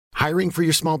Hiring for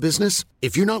your small business?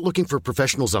 If you're not looking for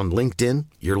professionals on LinkedIn,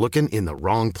 you're looking in the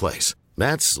wrong place.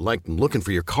 That's like looking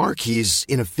for your car keys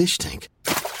in a fish tank.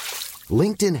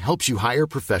 LinkedIn helps you hire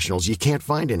professionals you can't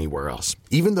find anywhere else,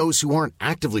 even those who aren't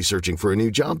actively searching for a new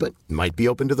job but might be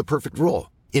open to the perfect role.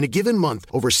 In a given month,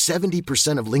 over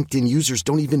 70% of LinkedIn users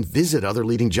don't even visit other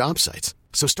leading job sites.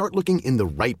 So start looking in the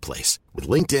right place. With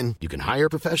LinkedIn, you can hire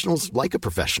professionals like a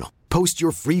professional. Post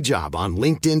your free job on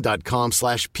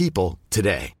linkedin.com/people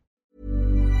today.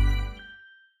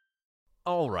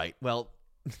 All right, well,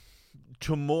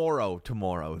 tomorrow,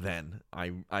 then,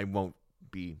 I won't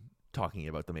be talking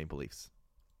about the Maple Leafs.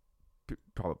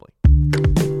 Probably.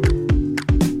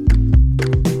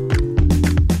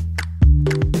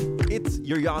 It's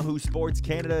your Yahoo Sports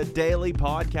Canada daily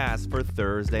podcast for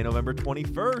Thursday, November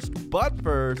 21st. But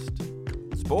first,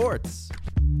 sports.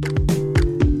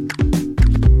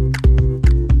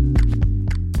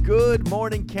 Good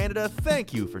morning, Canada.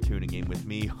 Thank you for tuning in with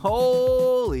me.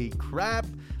 Holy crap.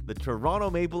 The Toronto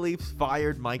Maple Leafs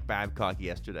fired Mike Babcock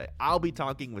yesterday. I'll be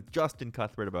talking with Justin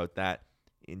Cuthbert about that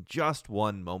in just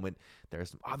one moment. There are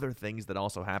some other things that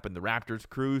also happened. The Raptors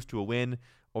cruised to a win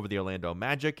over the Orlando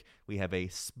Magic. We have a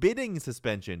spitting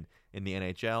suspension in the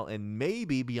NHL, and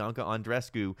maybe Bianca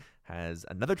Andreescu has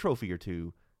another trophy or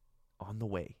two on the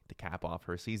way to cap off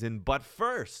her season. But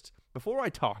first, before I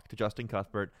talk to Justin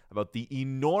Cuthbert about the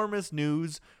enormous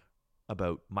news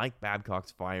about Mike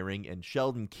Babcock's firing and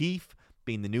Sheldon Keefe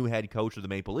being the new head coach of the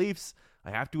Maple Leafs,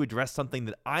 I have to address something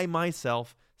that I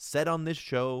myself said on this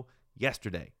show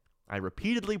yesterday. I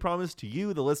repeatedly promised to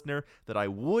you, the listener, that I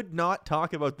would not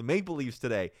talk about the Maple Leafs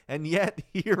today, and yet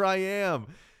here I am.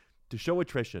 To show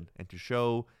attrition and to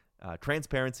show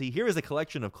transparency, here is a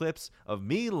collection of clips of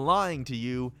me lying to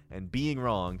you and being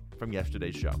wrong from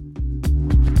yesterday's show.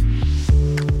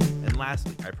 And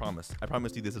lastly, I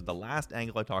promised you this is the last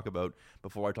angle I talk about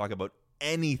before I talk about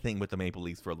anything with the Maple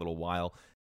Leafs for a little while.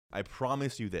 I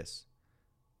promise you this.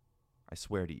 I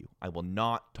swear to you, I will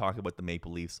not talk about the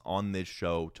Maple Leafs on this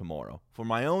show tomorrow, for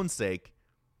my own sake,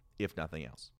 if nothing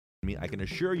else. I can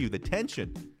assure you the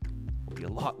tension will be a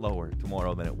lot lower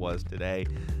tomorrow than it was today.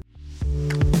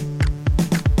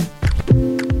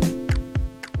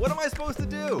 What am I supposed to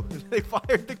do? They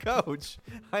fired the coach.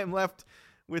 I am left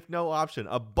with no option.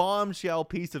 A bombshell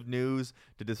piece of news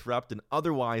to disrupt an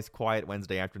otherwise quiet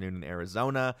Wednesday afternoon in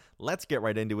Arizona. Let's get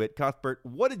right into it. Cuthbert,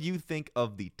 what did you think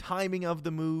of the timing of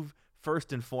the move,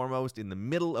 first and foremost, in the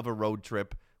middle of a road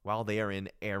trip while they are in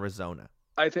Arizona?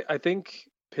 I think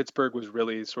Pittsburgh was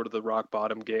really sort of the rock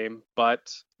bottom game,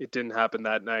 but it didn't happen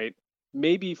that night.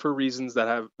 Maybe for reasons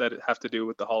that have to do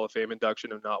with the Hall of Fame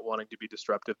induction and not wanting to be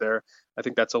disruptive there. I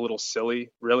think that's a little silly,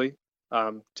 really,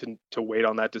 to wait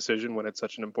on that decision when it's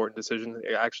such an important decision.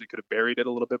 It actually could have buried it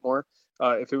a little bit more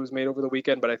if it was made over the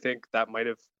weekend, but I think that might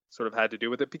have sort of had to do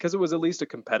with it because it was at least a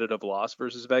competitive loss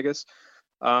versus Vegas.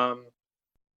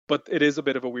 But it is a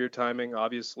bit of a weird timing.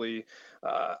 Obviously,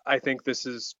 I think this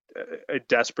is a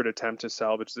desperate attempt to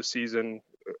salvage the season.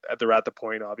 They're at the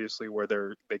point, obviously, where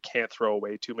they can't throw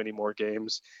away too many more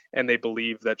games, and they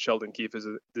believe that Sheldon Keefe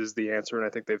is the answer, and I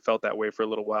think they've felt that way for a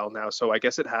little while now. So I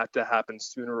guess it had to happen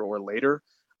sooner or later.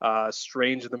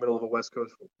 Strange in the middle of a West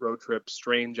Coast road trip,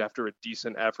 strange after a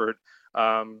decent effort.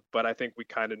 But I think we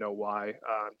kind of know why.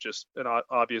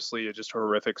 Obviously just a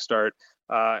horrific start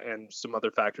and some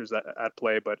other factors at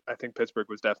play. But I think Pittsburgh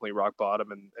was definitely rock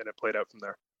bottom and it played out from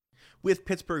there. With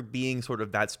Pittsburgh being sort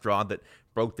of that straw that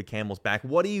broke the camel's back,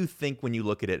 what do you think when you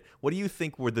look at it? What do you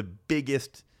think were the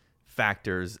biggest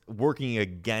factors working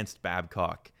against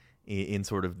Babcock in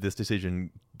sort of this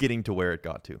decision getting to where it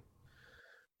got to?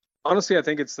 Honestly, I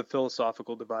think it's the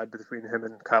philosophical divide between him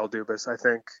and Kyle Dubas. I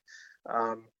think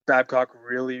Babcock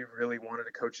really, really wanted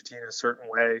to coach a team in a certain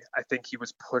way. I think he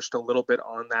was pushed a little bit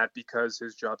on that because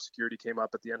his job security came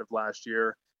up at the end of last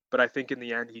year. But I think in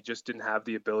the end, he just didn't have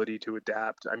the ability to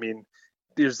adapt. I mean,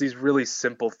 there's these really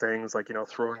simple things like,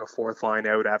 throwing a fourth line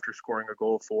out after scoring a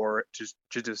goal for just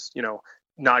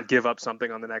not give up something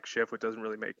on the next shift, which doesn't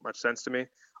really make much sense to me.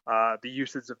 The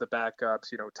usage of the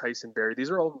backups, Tyson Barrie, these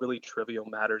are all really trivial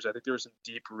matters. I think there were some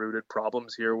deep-rooted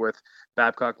problems here with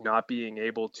Babcock not being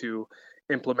able to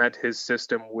implement his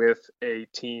system with a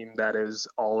team that is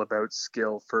all about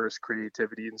skill first,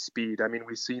 creativity, and speed. I mean,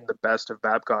 we've seen the best of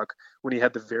Babcock when he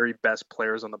had the very best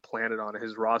players on the planet on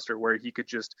his roster, where he could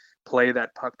just play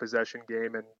that puck possession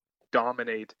game and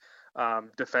dominate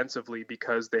defensively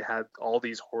because they had all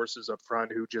these horses up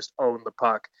front who just own the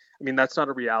puck. I mean, that's not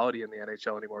a reality in the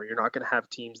NHL anymore. You're not going to have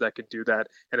teams that can do that,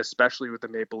 and especially with the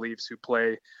Maple Leafs who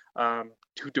play,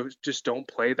 just don't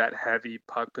play that heavy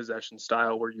puck possession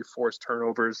style where you force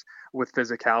turnovers with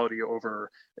physicality over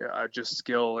just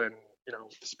skill and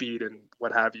speed and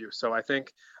what have you. So I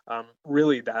think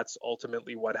really that's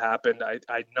ultimately what happened.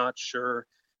 I'm not sure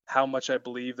how much I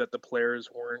believe that the players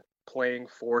weren't playing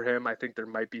for him. I think there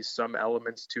might be some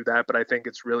elements to that, but I think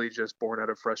it's really just born out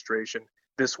of frustration.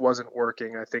 This wasn't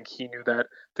working. I think he knew that.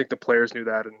 I think the players knew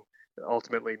that, and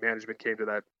ultimately management came to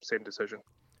that same decision.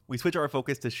 We switch our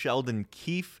focus to Sheldon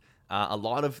Keefe. A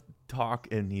lot of talk,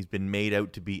 and he's been made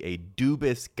out to be a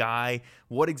Dubas guy.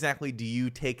 What exactly do you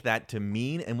take that to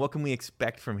mean, and what can we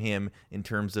expect from him in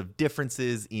terms of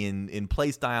differences in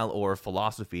play style or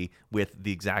philosophy with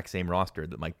the exact same roster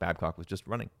that Mike Babcock was just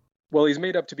running? Well, he's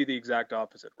made up to be the exact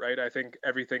opposite, right? I think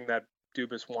everything that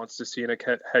Dubas wants to see in a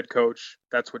head coach,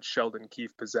 that's what Sheldon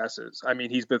Keefe possesses. I mean,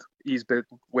 he's been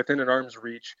within an arm's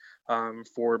reach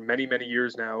for many, many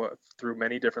years now through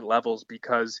many different levels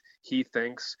because he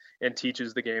thinks and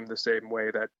teaches the game the same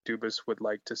way that Dubas would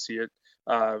like to see it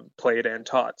played and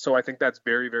taught. So I think that's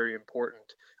very, very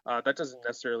important. That doesn't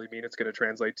necessarily mean it's going to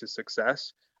translate to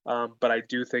success, but I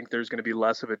do think there's going to be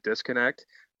less of a disconnect,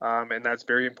 and that's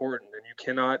very important. And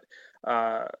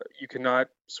you cannot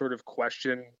sort of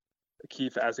question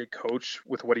Keefe as a coach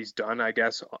with what he's done, I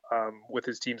guess, with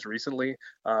his teams recently,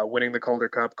 winning the Calder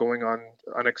Cup, going on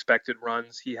unexpected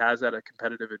runs. He has at a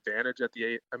competitive advantage at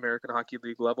the American Hockey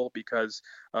League level because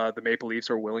the Maple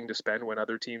Leafs are willing to spend when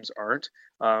other teams aren't.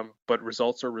 But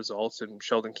results are results, and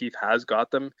Sheldon Keefe has got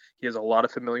them. He has a lot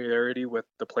of familiarity with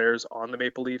the players on the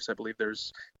Maple Leafs. I believe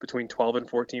there's between 12 and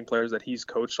 14 players that he's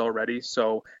coached already.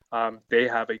 So they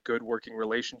have a good working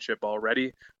relationship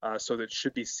already. So that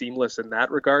should be seamless in that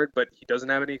regard. But he doesn't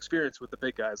have any experience with the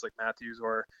big guys like Matthews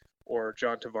or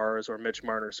John Tavares or Mitch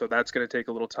Marner. So that's going to take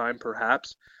a little time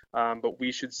perhaps. But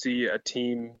we should see a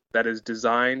team that is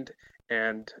designed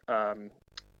and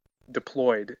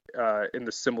deployed in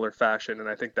the similar fashion. And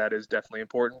I think that is definitely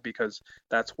important because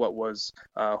that's what was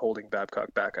holding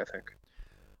Babcock back, I think.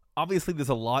 Obviously, there's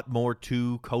a lot more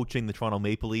to coaching the Toronto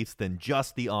Maple Leafs than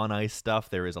just the on-ice stuff.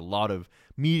 There is a lot of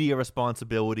media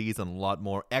responsibilities and a lot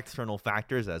more external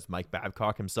factors. As Mike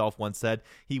Babcock himself once said,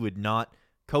 he would not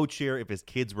coach here if his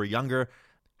kids were younger.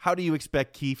 How do you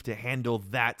expect Keefe to handle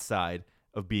that side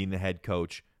of being the head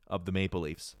coach of the Maple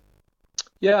Leafs?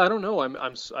 Yeah, I don't know. I'm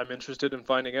interested in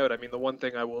finding out. I mean, the one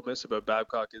thing I will miss about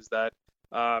Babcock is that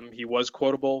he was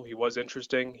quotable. He was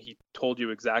interesting. He told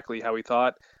you exactly how he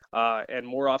thought. And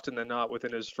more often than not,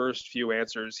 within his first few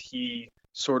answers, he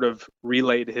sort of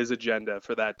relayed his agenda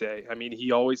for that day. I mean,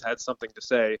 he always had something to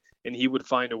say, and he would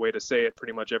find a way to say it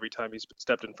pretty much every time he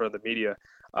stepped in front of the media.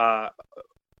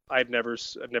 I've never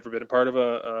been a part of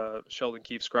a Sheldon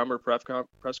Keefe scrum or press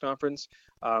conference,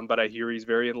 but I hear he's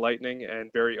very enlightening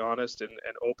and very honest and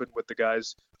open with the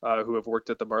guys who have worked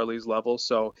at the Marlies level.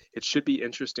 So it should be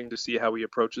interesting to see how he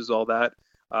approaches all that.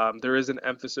 There is an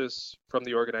emphasis from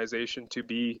the organization to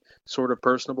be sort of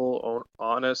personable,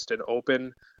 honest, and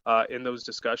open in those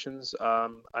discussions.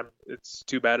 It's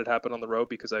too bad it happened on the road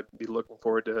because I'd be looking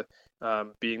forward to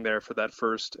being there for that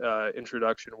first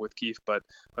introduction with Keefe, but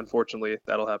unfortunately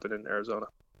that'll happen in Arizona.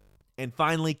 And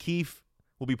finally, Keefe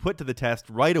will be put to the test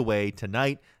right away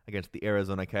tonight against the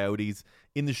Arizona Coyotes.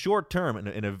 In the short term,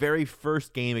 in a very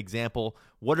first game example,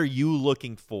 what are you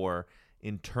looking for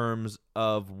in terms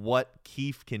of what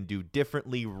Keefe can do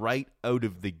differently right out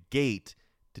of the gate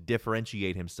to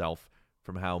differentiate himself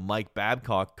from how Mike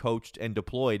Babcock coached and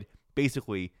deployed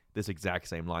basically this exact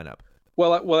same lineup?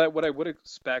 Well, what I would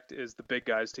expect is the big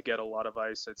guys to get a lot of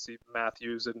ice. I'd see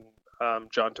Matthews and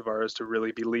John Tavares to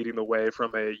really be leading the way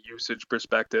from a usage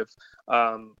perspective,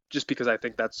 just because I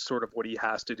think that's sort of what he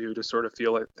has to do to sort of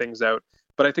feel things out.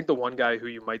 But I think the one guy who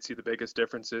you might see the biggest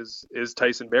difference is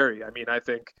Tyson Barrie. I mean, I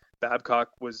think Babcock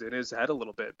was in his head a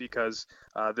little bit because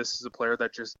this is a player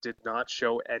that just did not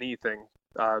show anything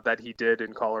that he did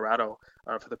in Colorado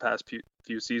for the past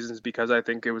few seasons, because I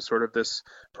think it was sort of this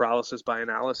paralysis by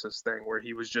analysis thing where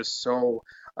he was just so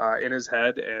in his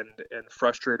head and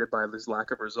frustrated by his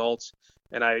lack of results.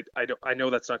 And I know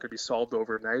that's not going to be solved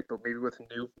overnight, but maybe with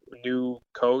a new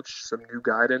coach, some new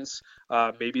guidance,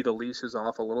 maybe the leash is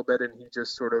off a little bit and he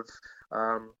just sort of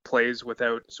plays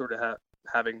without sort of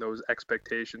having those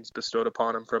expectations bestowed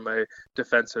upon him from a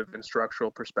defensive and structural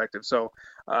perspective. So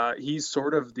he's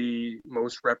sort of the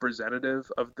most representative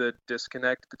of the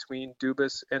disconnect between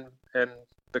Dubas and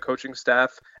the coaching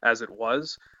staff as it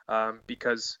was,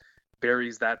 because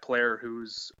Barrie's that player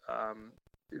who's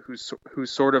who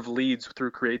sort of leads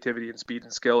through creativity and speed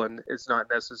and skill, and it's not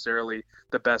necessarily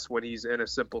the best when he's in a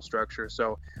simple structure.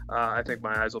 So I think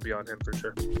my eyes will be on him for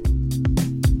sure.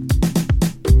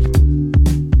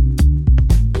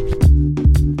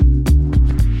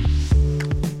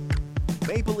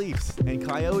 Maple Leafs and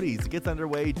Coyotes gets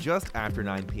underway just after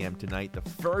 9 p.m. tonight, the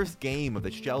first game of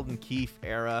the Sheldon Keefe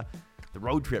era. The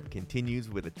road trip continues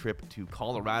with a trip to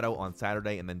Colorado on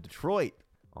Saturday and then Detroit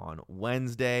on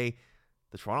Wednesday.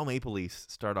 The Toronto Maple Leafs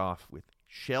start off with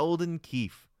Sheldon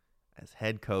Keefe as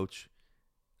head coach.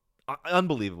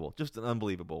 Unbelievable. Just an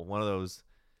unbelievable. One of those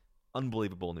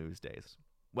unbelievable news days.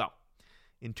 Well,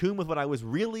 in tune with what I was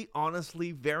really,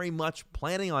 honestly, very much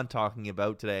planning on talking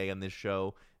about today on this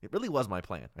show, it really was my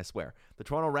plan, I swear. The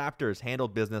Toronto Raptors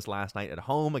handled business last night at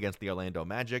home against the Orlando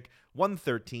Magic.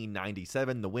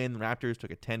 113-97, the win. The Raptors took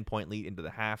a 10-point lead into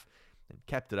the half and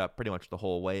kept it up pretty much the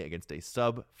whole way against a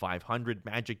sub-500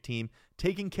 Magic team,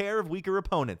 taking care of weaker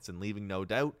opponents and leaving no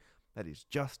doubt that is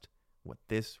just what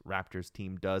this Raptors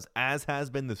team does, as has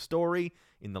been the story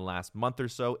in the last month or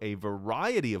so. A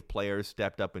variety of players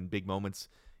stepped up in big moments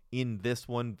in this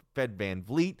one. Fred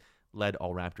VanVleet led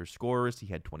all Raptors scorers. He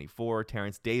had 24.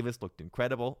 Terrence Davis looked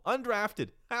incredible. Undrafted.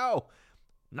 How?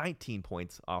 19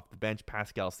 points off the bench.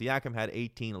 Pascal Siakam had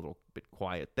 18, a little bit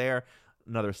quiet there.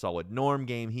 Another solid Norm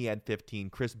game. He had 15.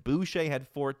 Chris Boucher had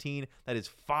 14. That is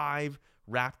 5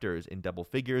 Raptors in double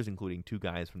figures, including 2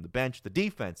 guys from the bench. The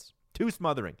defense, 2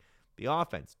 smothering. The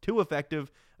offense, 2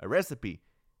 effective. A recipe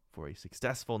for a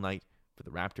successful night for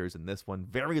the Raptors in this one.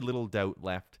 Very little doubt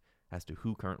left as to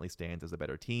who currently stands as a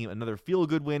better team. Another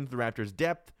feel-good win for the Raptors'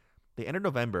 depth. They entered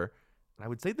November, and I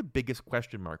would say the biggest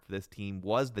question mark for this team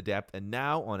was the depth, and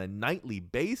now on a nightly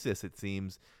basis, it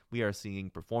seems, we are seeing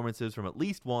performances from at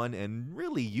least one and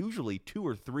really usually 2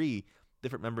 or 3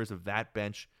 different members of that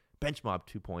bench Mob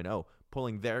 2.0,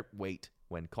 pulling their weight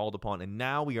when called upon. And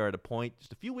now we are at a point,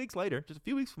 just a few weeks later, just a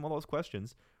few weeks from all those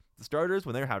questions, the starters,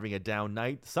 when they're having a down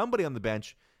night, somebody on the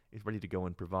bench is ready to go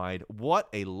and provide. What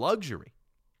a luxury.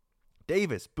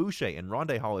 Davis, Boucher, and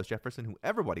Rondae Hollis-Jefferson, who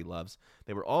everybody loves,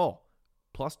 they were all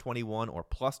plus 21 or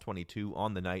plus 22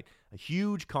 on the night. A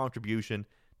huge contribution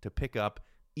to pick up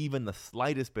even the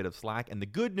slightest bit of slack. And the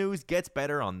good news gets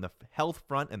better on the health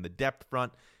front and the depth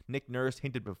front. Nick Nurse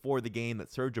hinted before the game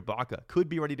that Serge Ibaka could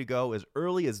be ready to go as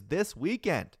early as this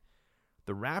weekend.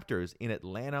 The Raptors in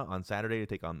Atlanta on Saturday to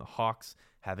take on the Hawks,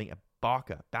 having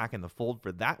Ibaka back in the fold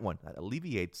for that one. That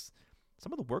alleviates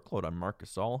some of the workload on Marc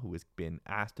Gasol, who has been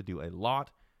asked to do a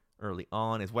lot early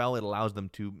on. As well, it allows them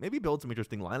to maybe build some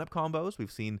interesting lineup combos.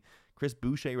 We've seen Chris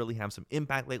Boucher really have some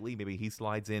impact lately. Maybe he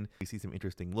slides in. We see some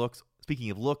interesting looks. Speaking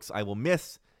of looks, I will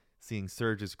miss seeing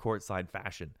Serge's courtside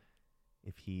fashion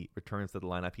if he returns to the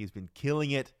lineup. He's been killing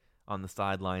it on the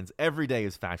sidelines. Every day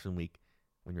is Fashion Week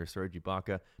when you're Serge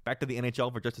Ibaka. Back to the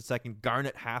NHL for just a second.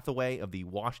 Garnet Hathaway of the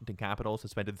Washington Capitals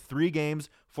suspended 3 games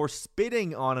for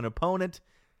spitting on an opponent.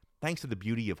 Thanks to the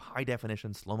beauty of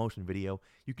high-definition, slow-motion video,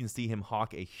 you can see him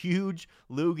hawk a huge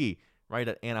loogie right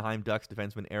at Anaheim Ducks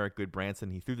defenseman Eric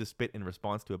Goodbranson. He threw the spit in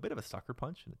response to a bit of a sucker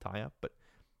punch and a tie-up, but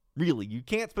really, you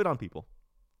can't spit on people.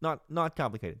 Not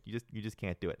complicated. You just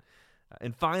can't do it.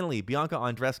 And finally, Bianca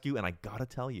Andreescu, and I gotta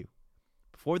tell you,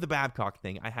 before the Babcock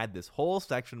thing, I had this whole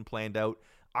section planned out.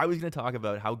 I was going to talk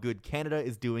about how good Canada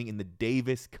is doing in the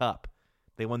Davis Cup.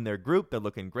 They won their group. They're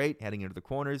looking great heading into the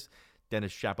corners.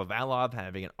 Denis Shapovalov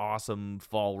having an awesome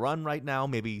fall run right now,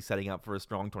 maybe setting up for a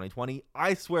strong 2020.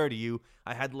 I swear to you,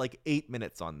 I had like 8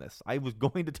 minutes on this. I was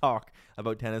going to talk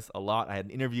about tennis a lot. I had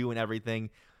an interview and everything,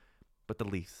 but the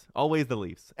Leafs, always the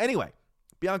Leafs. Anyway,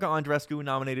 Bianca Andreescu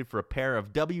nominated for a pair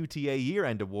of WTA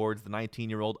year-end awards, the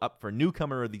 19-year-old up for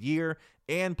Newcomer of the Year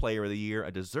and Player of the Year,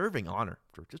 a deserving honor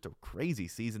for just a crazy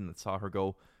season that saw her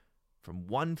go from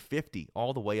 150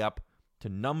 all the way up to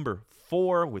number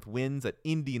 4 with wins at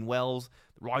Indian Wells,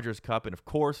 the Rogers Cup, and of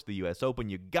course the U.S.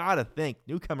 Open. You gotta think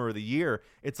Newcomer of the Year,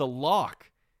 it's a lock.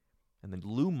 And the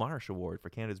Lou Marsh Award for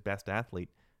Canada's Best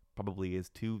Athlete probably is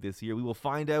too this year. We will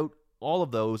find out all of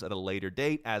those at a later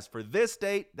date. As for this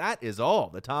date, that is all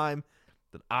the time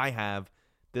that I have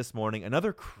this morning.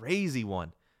 Another crazy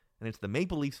one, and it's the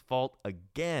Maple Leafs' fault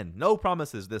again. No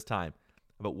promises this time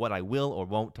about what I will or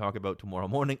won't talk about tomorrow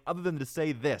morning, other than to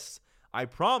say this: I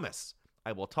promise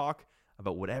I will talk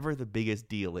about whatever the biggest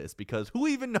deal is, because who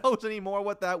even knows anymore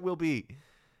what that will be?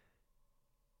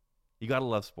 You gotta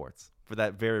love sports for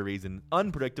that very reason.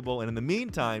 Unpredictable, and in the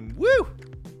meantime, woo!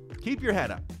 Keep your head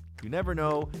up. You never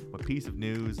know what piece of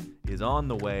news is on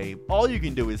the way. All you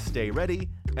can do is stay ready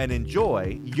and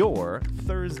enjoy your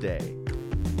Thursday.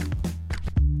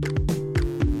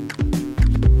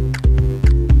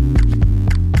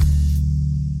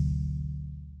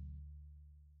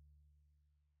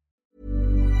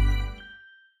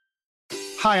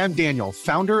 Hi, I'm Daniel,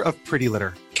 founder of Pretty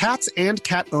Litter. Cats and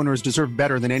cat owners deserve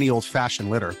better than any old-fashioned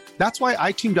litter. That's why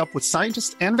I teamed up with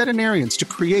scientists and veterinarians to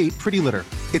create Pretty Litter.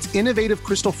 Its innovative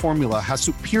crystal formula has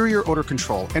superior odor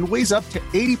control and weighs up to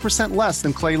 80% less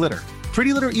than clay litter.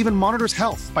 Pretty Litter even monitors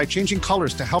health by changing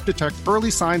colors to help detect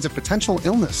early signs of potential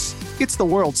illness. It's the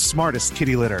world's smartest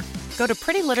kitty litter. Go to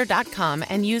prettylitter.com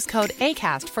and use code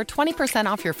ACAST for 20%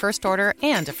 off your first order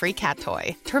and a free cat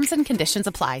toy. Terms and conditions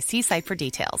apply. See site for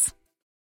details.